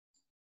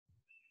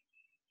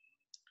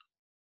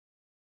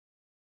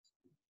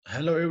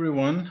Hello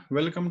everyone,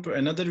 welcome to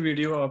another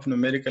video of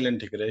numerical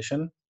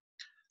integration.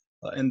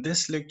 In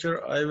this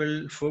lecture, I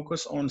will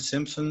focus on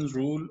Simpson's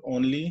rule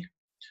only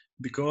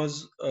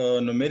because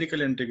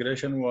numerical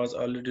integration was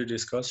already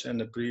discussed in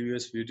the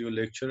previous video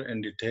lecture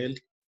in detail.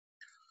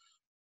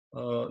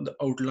 The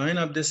outline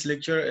of this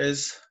lecture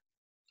is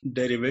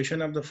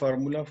derivation of the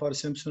formula for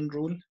Simpson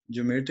rule,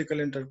 geometrical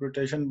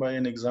interpretation by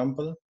an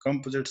example,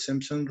 composite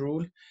Simpson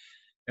rule,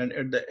 and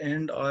at the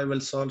end, I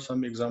will solve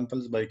some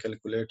examples by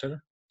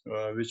calculator,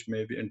 which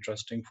may be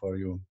interesting for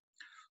you.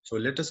 So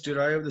let us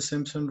derive the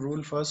Simpson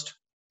rule first.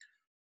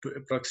 To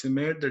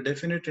approximate the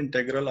definite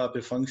integral of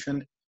a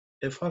function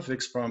f of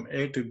x from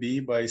a to b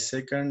by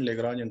second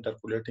Lagrange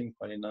interpolating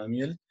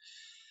polynomial,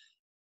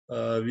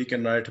 we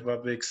can write f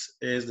of x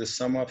as the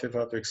sum of f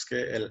of x k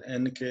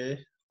ln k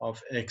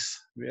of x,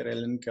 where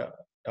ln k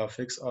of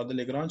x are the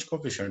Lagrange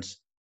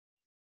coefficients.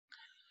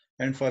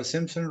 And for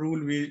Simpson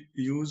rule, we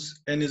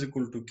use n is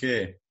equal to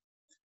k.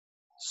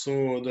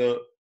 So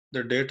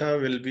the data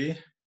will be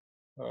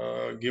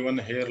given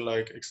here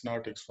like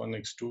x0,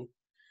 x1, x2,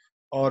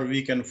 or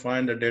we can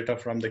find the data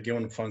from the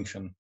given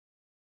function.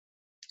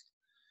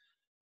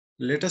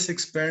 Let us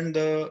expand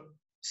the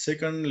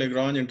second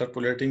Lagrange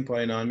interpolating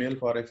polynomial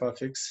for f of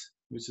x,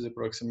 which is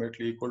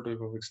approximately equal to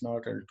f of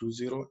x0 and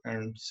 20,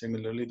 and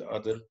similarly the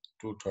other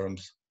two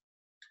terms,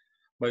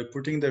 by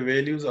putting the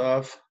values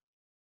of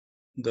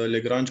the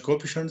Lagrange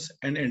coefficients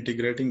and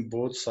integrating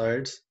both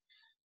sides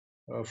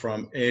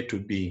from a to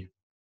b.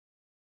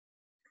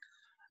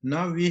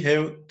 Now we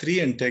have three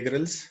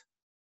integrals,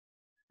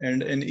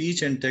 and in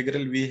each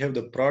integral we have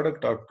the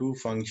product of two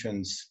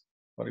functions.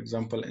 For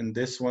example, in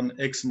this one,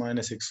 x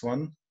minus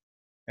x1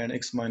 and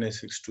x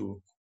minus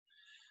x2.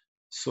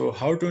 So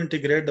how to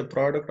integrate the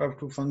product of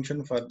two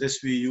functions? For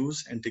this we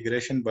use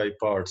integration by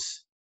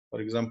parts. For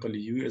example,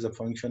 u is a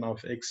function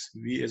of x,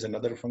 v is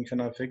another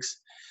function of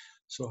x.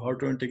 So how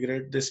to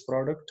integrate this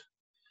product?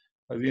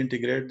 We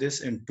integrate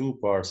this in two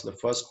parts. The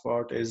first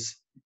part is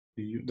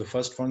the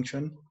first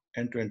function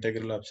and to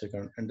integral of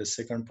second, and the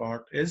second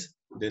part is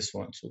this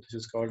one. So this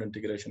is called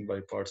integration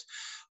by parts.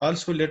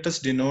 Also, let us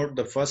denote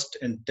the first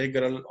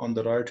integral on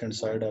the right hand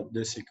side of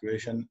this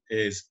equation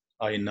is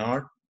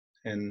I0,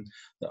 and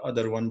the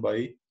other one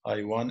by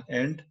I1,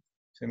 and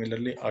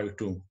similarly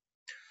I2.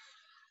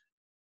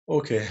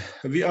 Okay,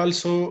 we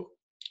also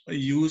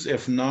use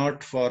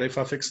f0 for f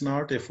of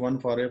x0,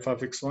 f1 for f of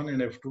x1,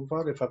 and f2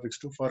 for f of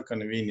x2 for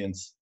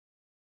convenience.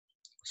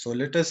 So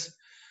let us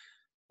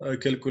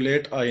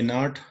calculate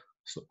I0.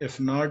 So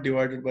f0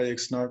 divided by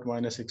x0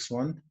 minus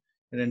x1,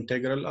 an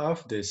integral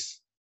of this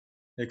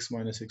x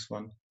minus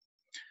x1.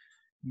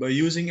 By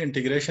using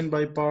integration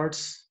by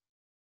parts,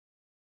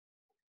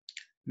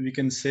 we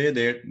can say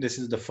that this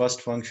is the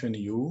first function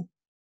u,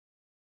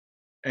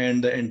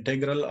 and the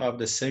integral of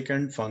the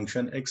second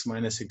function x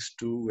minus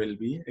x2 will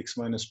be x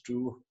minus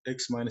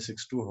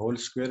x2 whole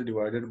square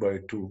divided by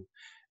 2.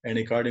 And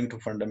according to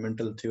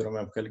fundamental theorem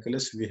of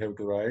calculus, we have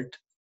to write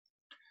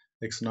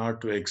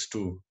x0 to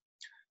x2.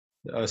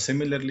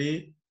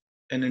 Similarly,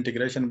 in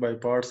integration by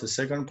parts, the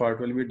second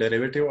part will be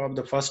derivative of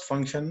the first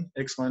function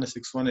x minus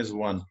x1 is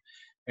 1,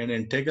 and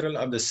integral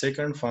of the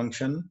second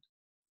function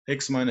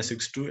x minus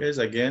x2 is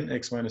again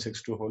x minus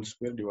x2 whole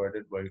square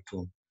divided by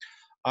 2.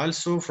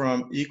 Also,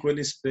 from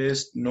equally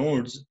spaced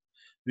nodes,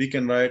 we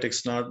can write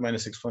x0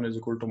 minus x1 is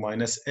equal to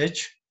minus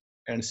h,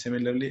 and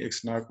similarly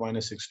x0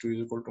 minus x2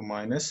 is equal to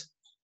minus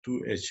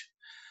 2h.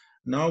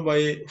 Now,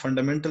 by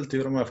fundamental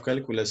theorem of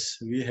calculus,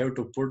 we have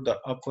to put the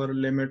upper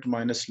limit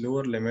minus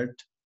lower limit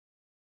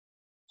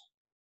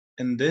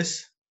in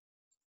this.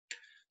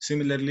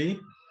 Similarly,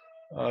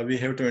 we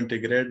have to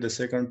integrate the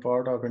second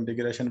part of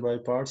integration by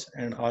parts,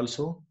 and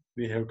also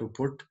we have to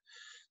put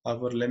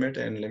upper limit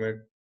and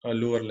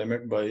lower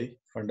limit by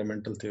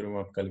fundamental theorem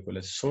of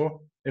calculus.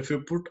 So if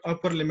you put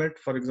upper limit,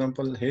 for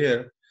example,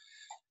 here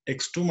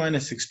x2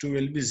 minus x2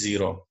 will be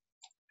 0,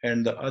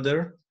 and the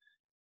other,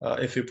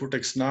 if you put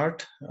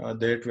x0,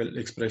 that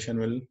expression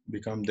will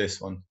become this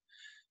one.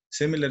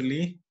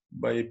 Similarly,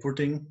 by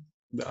putting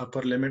the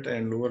upper limit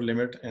and lower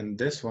limit in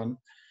this one,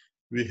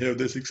 we have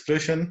this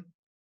expression,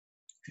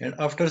 and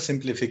after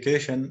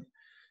simplification,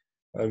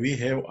 we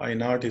have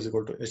I0 is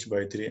equal to h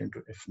by 3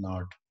 into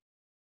f0.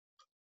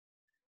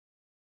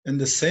 In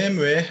the same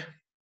way,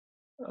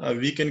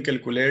 we can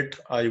calculate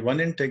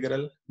I1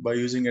 integral by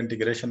using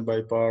integration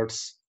by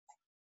parts,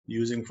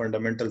 using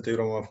fundamental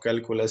theorem of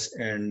calculus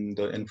and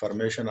the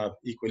information of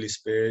equally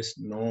spaced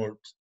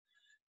nodes.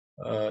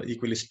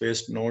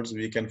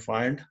 We can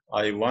find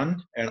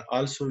I1, and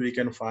also we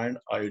can find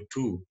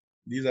I2.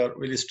 These are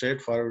really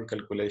straightforward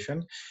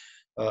calculation.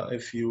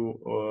 If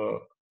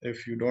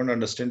you don't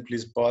understand,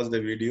 please pause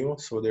the video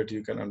so that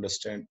you can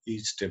understand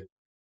each step.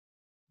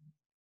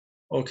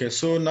 Okay,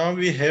 so now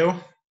we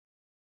have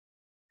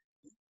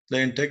the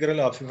integral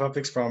of f of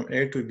x from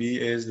a to b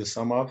is the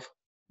sum of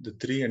the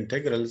three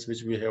integrals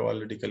which we have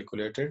already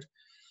calculated,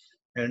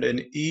 and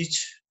in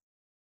each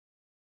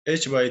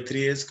h by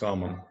 3 is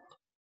common.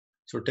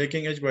 So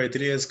taking h by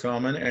 3 as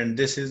common, and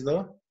this is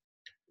the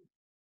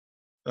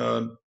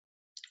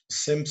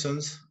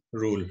Simpson's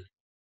rule,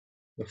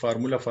 the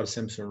formula for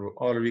Simpson rule,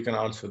 or we can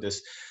also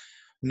this.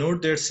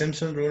 Note that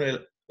Simpson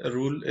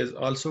rule is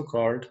also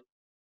called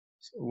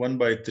 1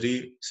 by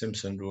 3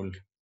 Simpson rule,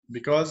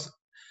 because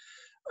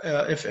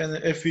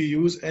if we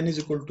use n is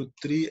equal to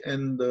 3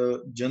 in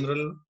the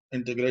general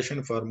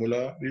integration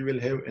formula, we will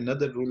have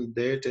another rule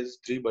that is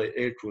 3 by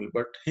 8 rule.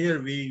 But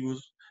here we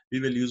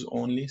will use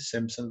only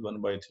Simpson's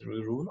 1 by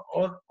 3 rule,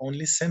 or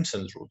only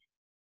Simpson's rule.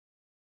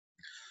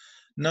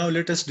 Now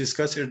let us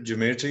discuss its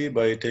geometry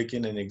by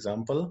taking an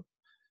example.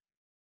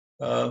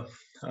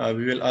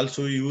 We will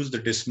also use the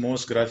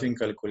Desmos graphing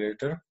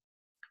calculator.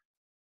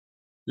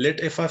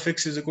 Let f of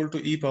x is equal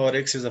to e power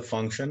x is a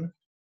function,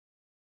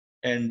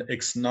 and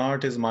x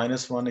naught is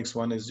 -1,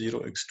 x1 is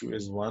 0, x2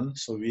 is 1.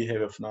 So we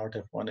have f naught,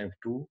 f1,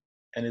 f2,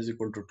 n is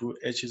equal to 2,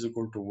 h is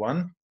equal to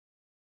 1.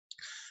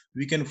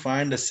 We can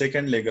find the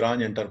second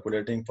Lagrange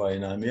interpolating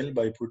polynomial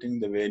by putting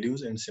the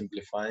values and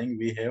simplifying.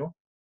 We have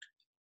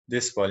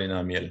this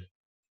polynomial,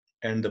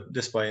 and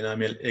this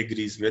polynomial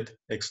agrees with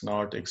x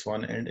naught,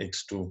 x1, and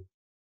x2.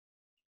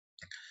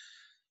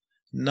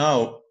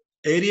 Now,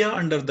 area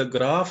under the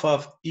graph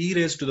of e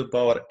raised to the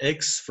power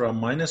x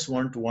from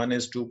 -1 to 1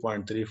 is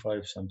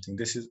 2.35 something.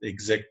 This is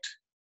exact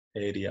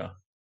area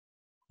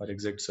or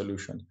exact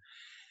solution.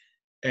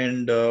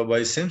 And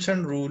by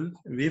Simpson rule,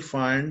 we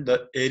find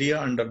the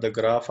area under the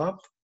graph of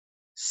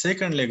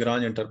second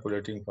Lagrange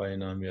interpolating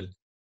polynomial,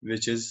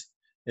 which is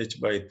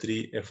h by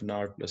 3 f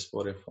naught plus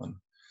 4 f1.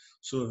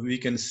 So we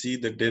can see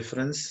the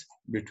difference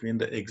between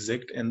the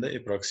exact and the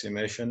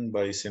approximation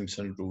by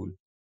Simpson rule.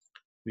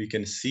 We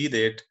can see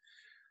that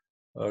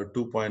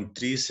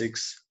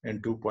 2.36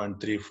 and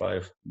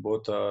 2.35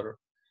 both are,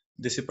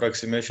 this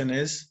approximation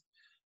is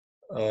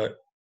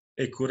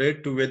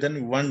accurate to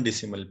within 1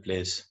 decimal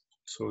place.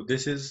 So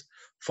this is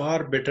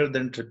far better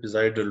than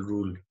trapezoidal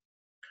rule.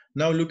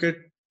 Now look at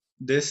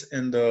this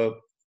in the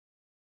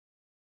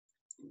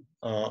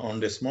on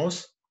this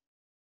mouse.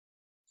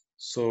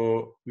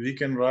 So we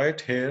can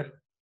write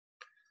here,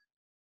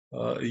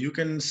 you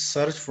can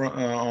search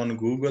on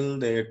Google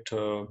that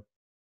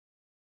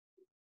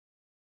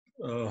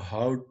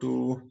how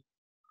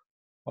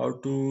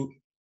to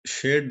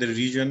shade the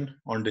region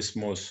on this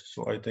mouse.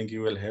 So I think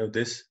you will have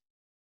this,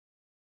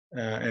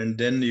 and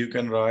then you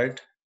can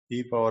write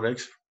e power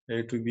x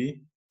a to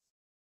b,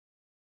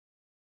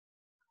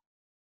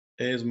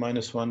 a is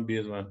 -1, b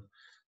is 1.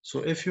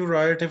 So if you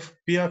write if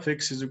p of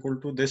x is equal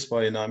to this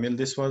polynomial,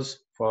 this was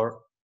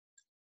for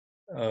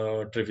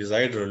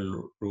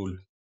trapezoidal rule,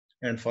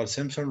 and for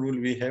Simpson rule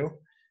we have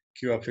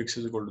q of x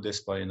is equal to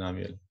this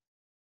polynomial.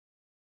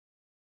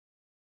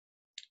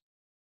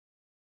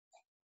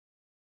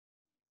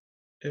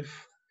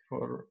 If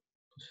for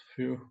a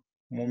few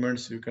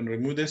moments you can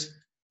remove this.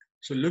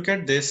 So look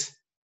at this,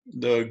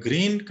 the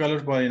green color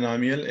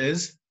polynomial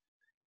is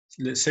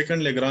the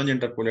second Lagrange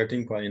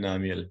interpolating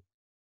polynomial,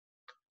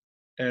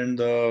 and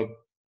the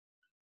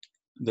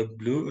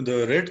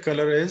red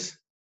color is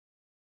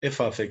f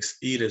of x,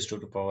 e raised to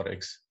the power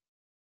x.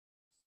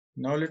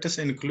 Now let us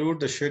include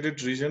the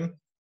shaded region.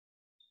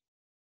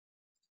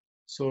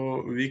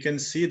 So we can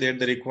see that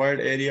the required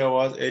area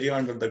was area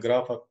under the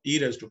graph of e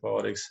raised to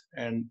power x,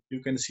 and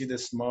you can see the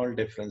small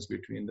difference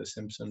between the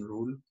Simpson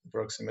rule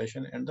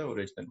approximation and the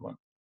original one.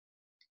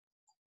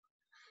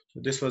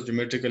 So this was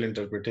geometrical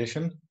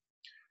interpretation.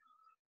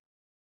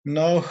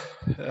 Now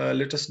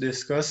let us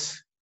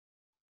discuss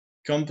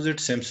composite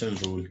Simpson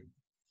rule,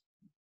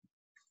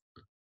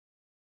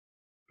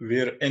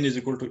 where n is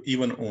equal to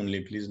even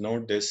only. Please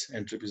note this.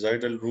 In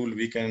trapezoidal rule,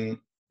 we can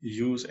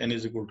use n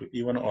is equal to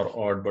even or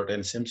odd, but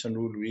in Simpson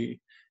rule,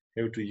 we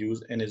have to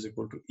use n is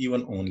equal to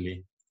even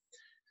only.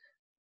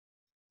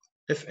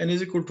 If n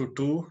is equal to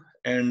 2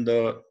 and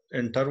the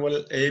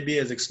interval ab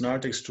is x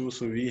naught, x2,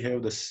 so we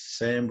have the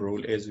same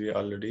rule as we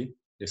already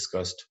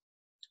discussed.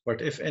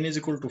 But if n is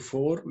equal to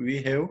 4,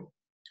 we have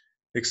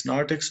x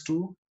naught,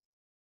 x2,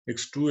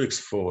 x2,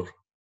 x4.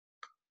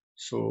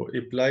 So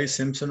apply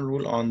Simpson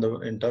rule on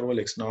the interval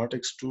x naught,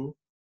 x2.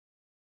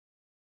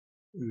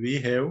 We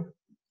have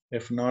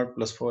f naught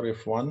plus 4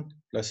 f1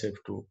 plus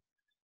f2.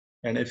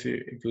 And if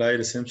we apply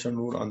the Simpson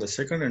rule on the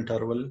second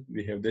interval,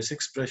 we have this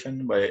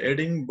expression. By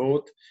adding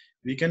both,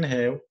 we can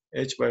have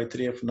h by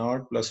 3 f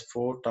naught plus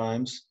 4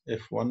 times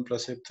f1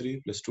 plus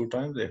f3 plus 2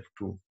 times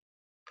f2.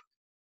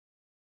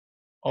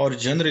 Or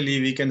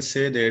generally, we can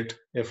say that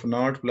f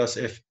naught plus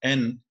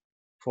fn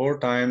 4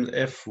 times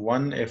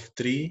f1,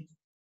 f3,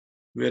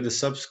 where the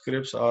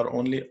subscripts are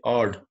only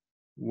odd,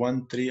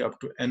 1, 3 up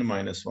to n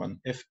minus 1.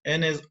 If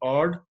n is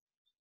odd,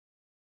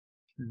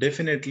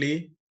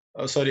 definitely,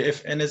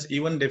 if n is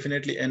even,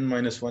 definitely n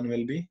minus 1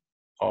 will be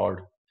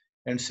odd.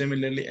 And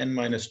similarly, n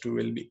minus 2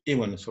 will be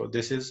even. So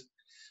this is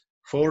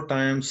 4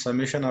 times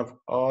summation of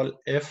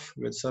all f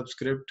with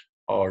subscript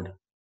odd,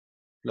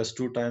 plus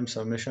 2 times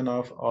summation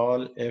of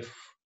all f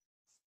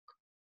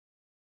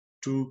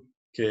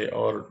 2k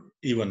or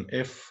even,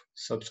 f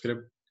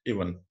subscript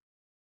even.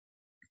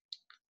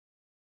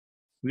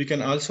 We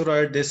can also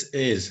write this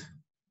as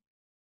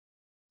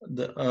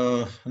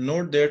the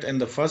note that in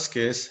the first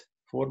case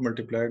 4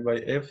 multiplied by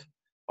f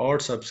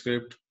odd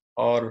subscript,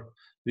 or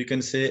we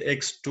can say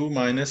x2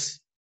 minus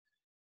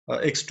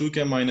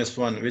x2k minus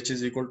 1, which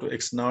is equal to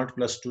x naught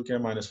plus 2k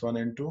minus 1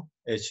 into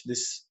h.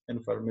 This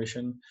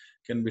information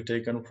can be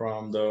taken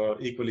from the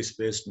equally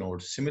spaced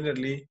nodes.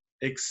 Similarly,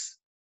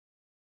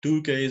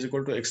 x2k is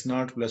equal to x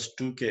naught plus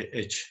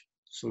 2kh.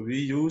 So we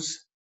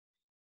use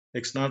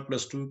x naught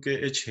plus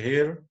 2kh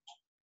here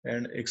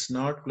and x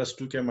naught plus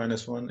 2k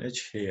minus 1h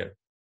here.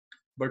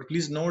 But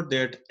please note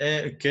that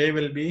k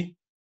will be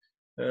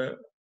uh,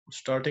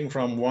 starting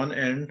from one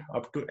end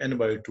up to n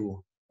by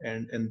 2.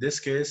 And in this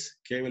case,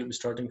 k will be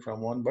starting from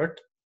 1 but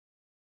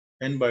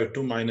n by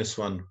 2 minus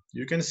 1.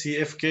 You can see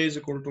if k is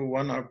equal to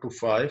 1 up to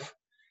 5,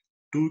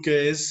 2k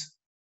is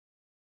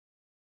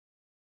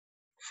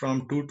from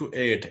 2 to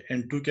 8,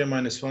 and 2k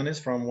minus 1 is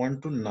from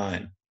 1 to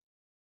 9.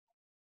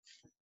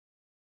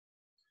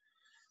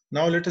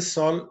 Now let us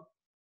solve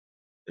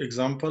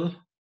example.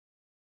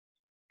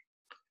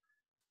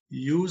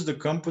 Use the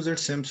composite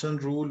Simpson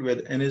rule with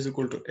n is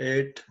equal to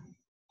 8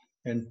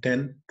 and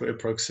 10 to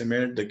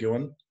approximate the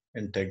given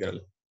integral.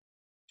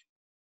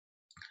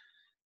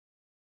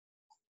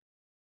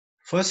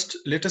 First,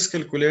 let us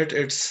calculate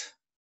its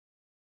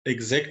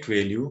exact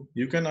value.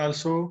 You can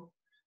also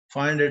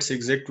find its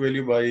exact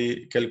value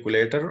by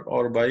calculator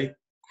or by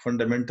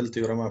fundamental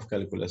theorem of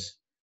calculus.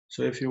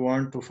 So if you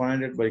want to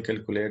find it by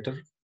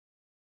calculator,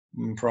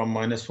 from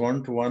minus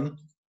 1 to 1,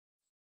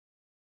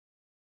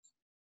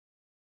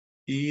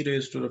 e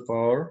raised to the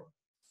power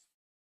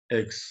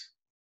x,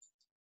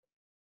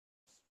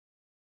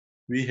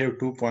 we have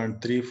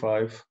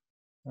 2.35.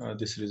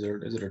 This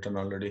result is written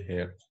already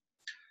here.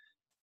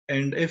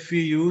 And if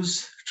we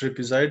use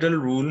trapezoidal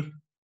rule,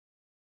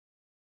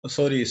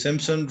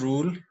 Simpson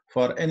rule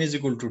for n is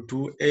equal to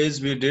 2,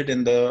 as we did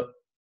in the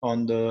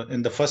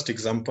first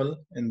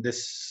example in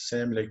this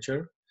same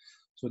lecture.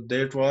 So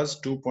that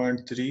was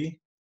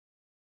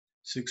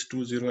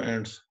 2.3620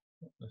 and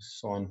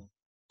so on.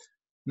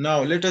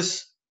 Now let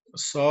us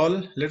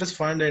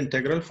find the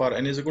integral for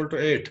n is equal to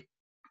 8.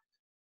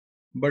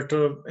 But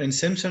in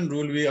Simpson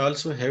rule, we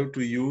also have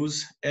to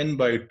use n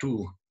by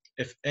 2.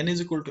 If n is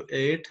equal to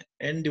 8,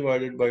 n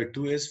divided by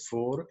 2 is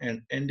 4,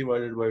 and n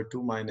divided by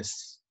 2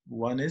 minus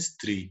 1 is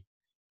 3.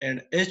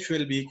 And h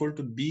will be equal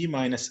to b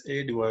minus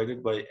a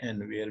divided by n,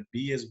 where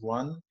b is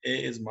 1,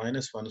 a is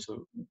minus 1.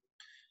 So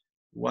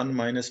 1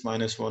 minus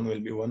minus 1 will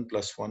be 1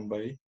 plus 1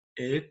 by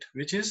 8,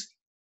 which is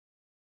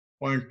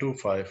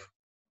 0.25.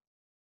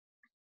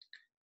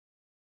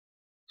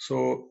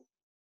 So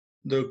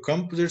the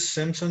composite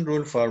Simpson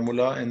rule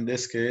formula in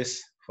this case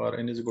for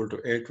n is equal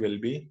to 8 will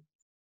be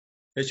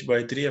h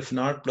by 3 f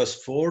naught plus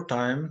 4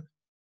 times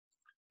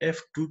f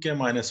 2k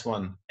minus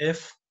 1,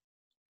 f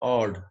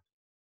odd.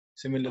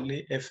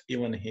 Similarly, f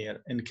even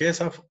here. In case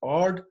of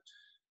odd,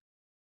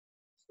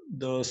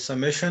 the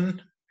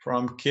summation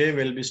from k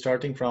will be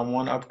starting from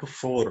 1 up to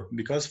 4,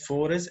 because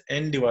 4 is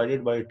n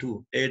divided by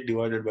 2. 8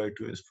 divided by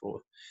 2 is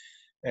 4.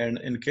 And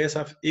in case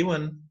of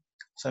even,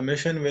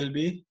 summation will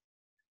be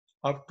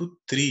up to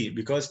 3,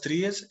 because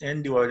 3 is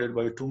n divided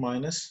by 2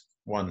 minus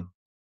 1.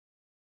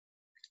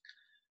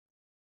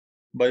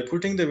 By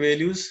putting the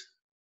values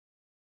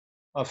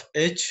of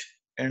h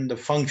and the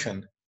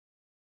function,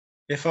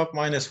 f of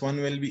minus 1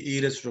 will be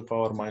e raised to the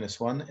power minus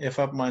 1. F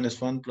of minus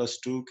 1 plus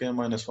 2k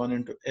minus 1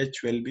 into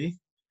h will be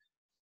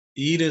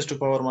e raised to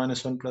power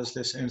minus 1 plus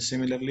this, and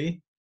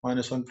similarly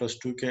minus 1 plus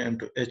 2k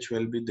into h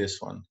will be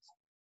this one.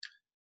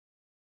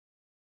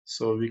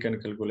 So we can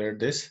calculate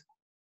this.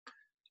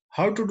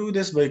 How to do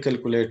this by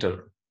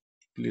calculator?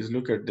 Please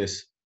look at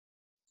this.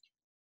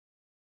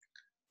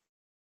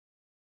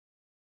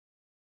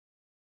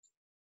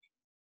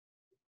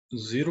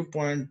 Zero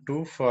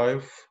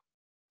 0.25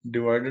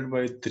 divided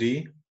by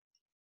 3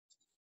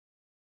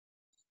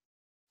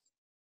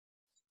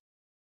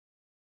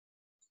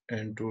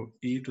 into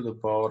e to the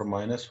power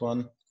minus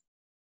 1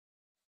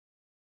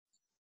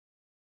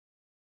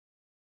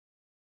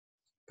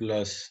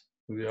 plus,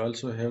 we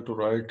also have to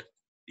write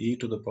e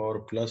to the power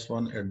plus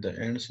 1 at the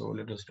end, so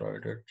let us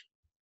write it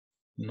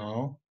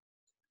now.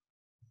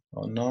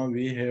 Now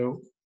we have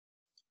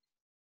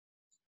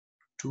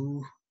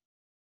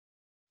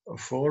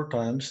 4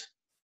 times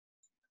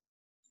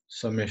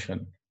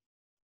summation,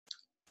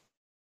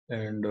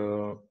 and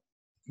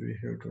we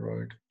have to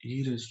write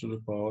e raised to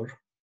the power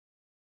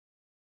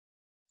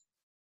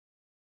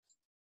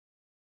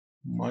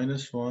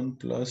minus 1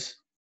 plus,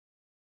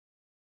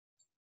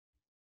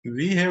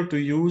 we have to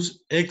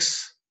use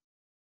x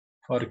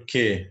for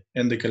k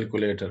in the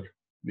calculator,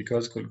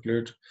 because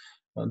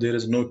there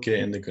is no k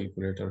in the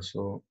calculator.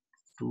 So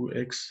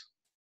 2x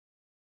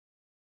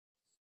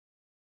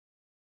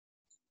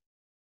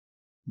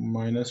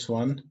minus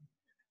 1,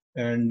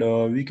 and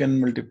we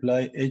can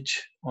multiply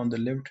h on the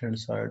left hand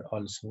side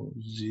also,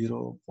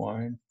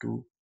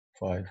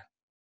 0.25.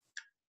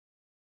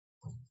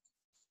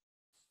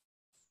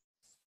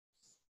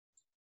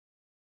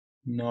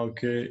 Now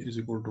k is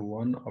equal to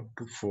 1 up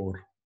to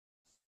 4.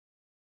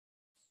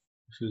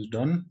 This is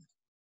done.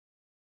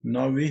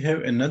 Now we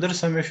have another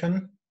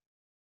summation.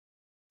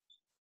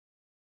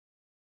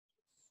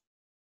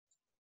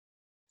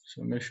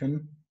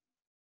 summation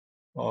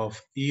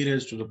of e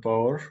raised to the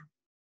power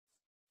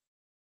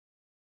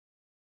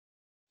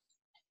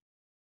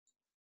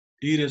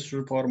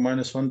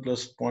minus 1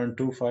 plus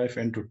 0.25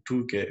 into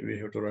 2k. We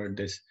have to write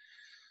this.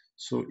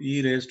 So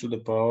e raised to the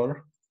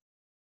power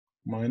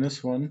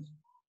minus 1,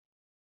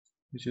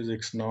 which is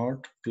x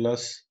naught,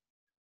 plus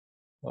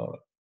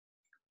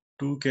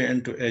 2k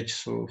into h.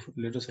 So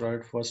let us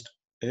write first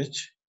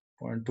h.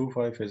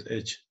 0.25 is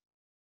h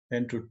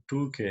into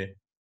 2k.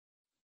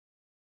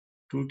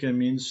 2k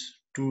means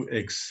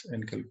 2x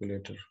in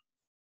calculator.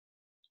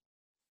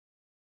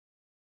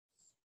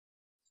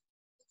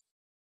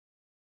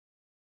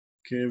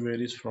 K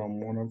varies from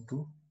 1 up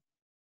to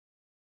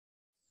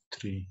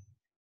 3.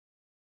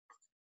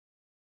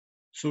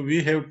 So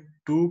we have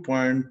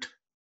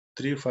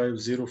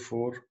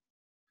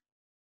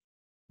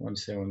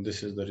 2.350417.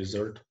 This is the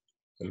result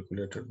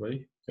calculated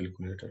by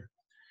calculator.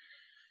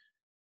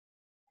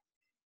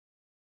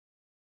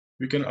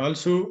 We can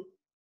also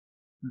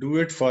do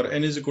it for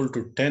n is equal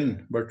to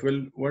 10, but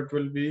what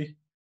will be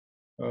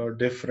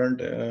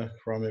different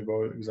from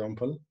above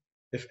example?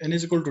 If n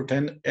is equal to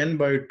 10, n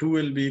by 2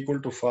 will be equal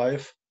to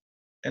 5,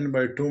 n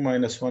by 2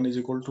 minus 1 is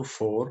equal to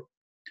 4,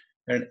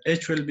 and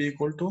h will be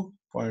equal to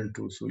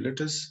 0.2. So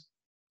let us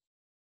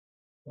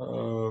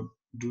do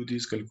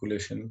this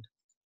calculation,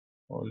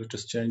 or let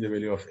us change the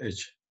value of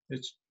h.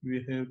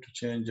 We have to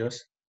change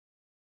just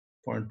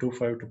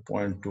 0.25 to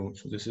 0.2.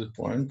 So this is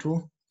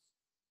 0.2.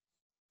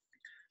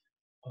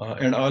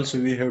 And also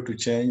we have to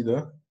change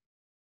the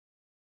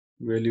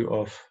value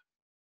of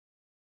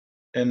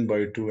n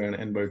by 2 and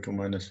n by 2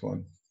 minus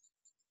 1.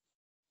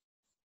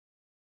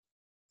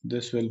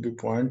 This will be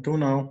 0.2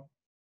 now.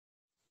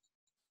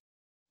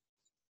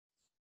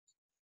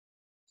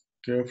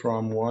 Okay,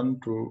 from 1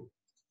 to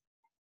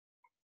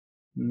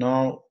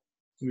now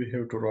we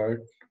have to write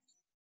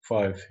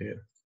 5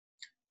 here.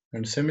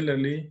 And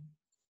similarly,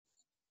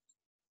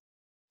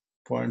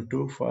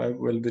 0.25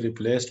 will be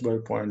replaced by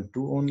 0.2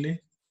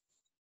 only.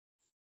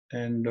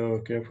 And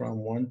okay, from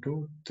 1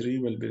 to 3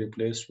 will be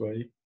replaced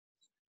by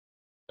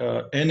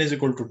n is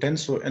equal to 10,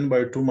 so n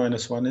by 2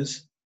 minus 1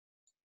 is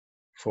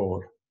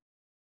 4.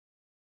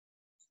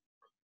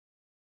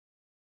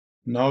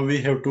 Now we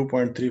have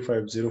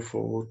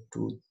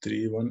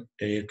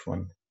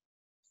 2.3504238181,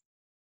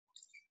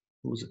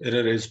 whose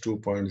error is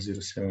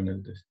 2.07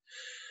 in this.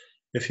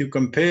 If you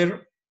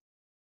compare,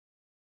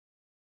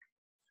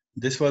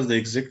 this was the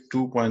exact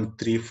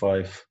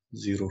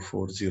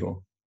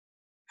 2.35040.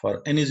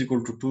 For n is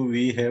equal to 2,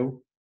 we have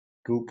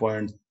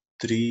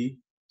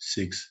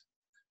 2.36.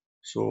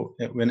 So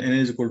when n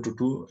is equal to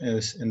 2,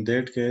 as in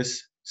that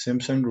case,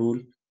 Simpson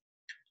rule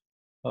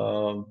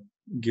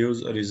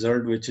gives a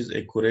result which is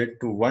accurate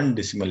to 1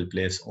 decimal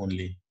place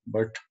only.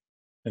 But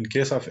in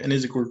case of n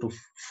is equal to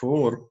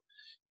 4,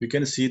 we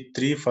can see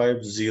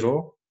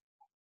 350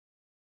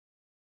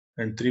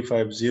 and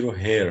 350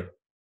 here.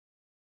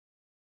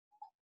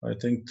 I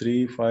think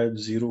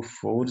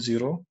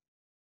 35040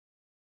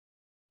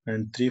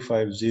 and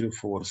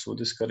 3504. So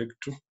this correct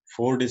to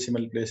 4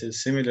 decimal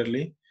places.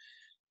 Similarly,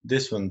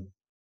 this one,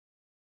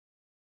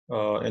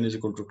 n is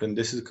equal to 10.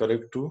 This is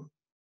correct to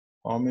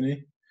how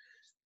many?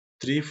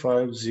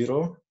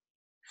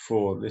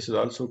 3504. This is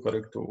also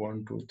correct to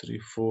 1, 2, 3,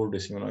 4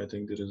 decimal. I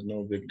think there is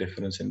no big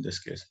difference in this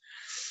case.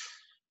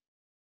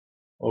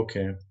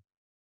 Okay.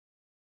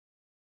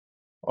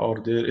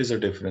 Or there is a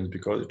difference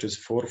because it is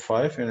 4,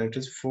 5 and it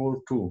is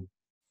 4, 2.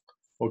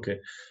 Okay.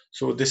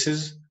 So this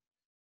is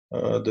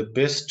the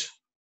best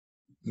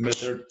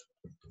method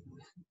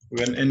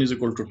when n is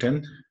equal to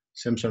 10.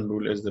 Simpson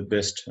rule is the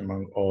best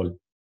among all.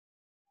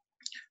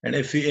 And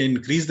if we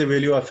increase the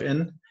value of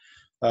n,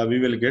 we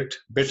will get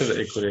better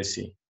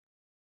accuracy.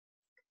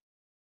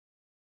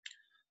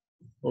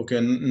 Okay,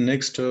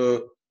 next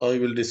I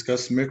will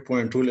discuss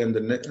midpoint rule in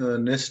the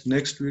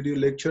next video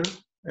lecture,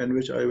 in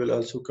which I will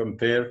also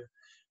compare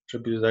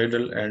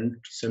trapezoidal and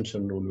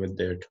Simpson rule with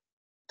that.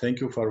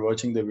 Thank you for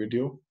watching the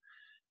video,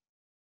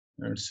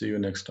 and see you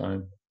next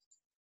time.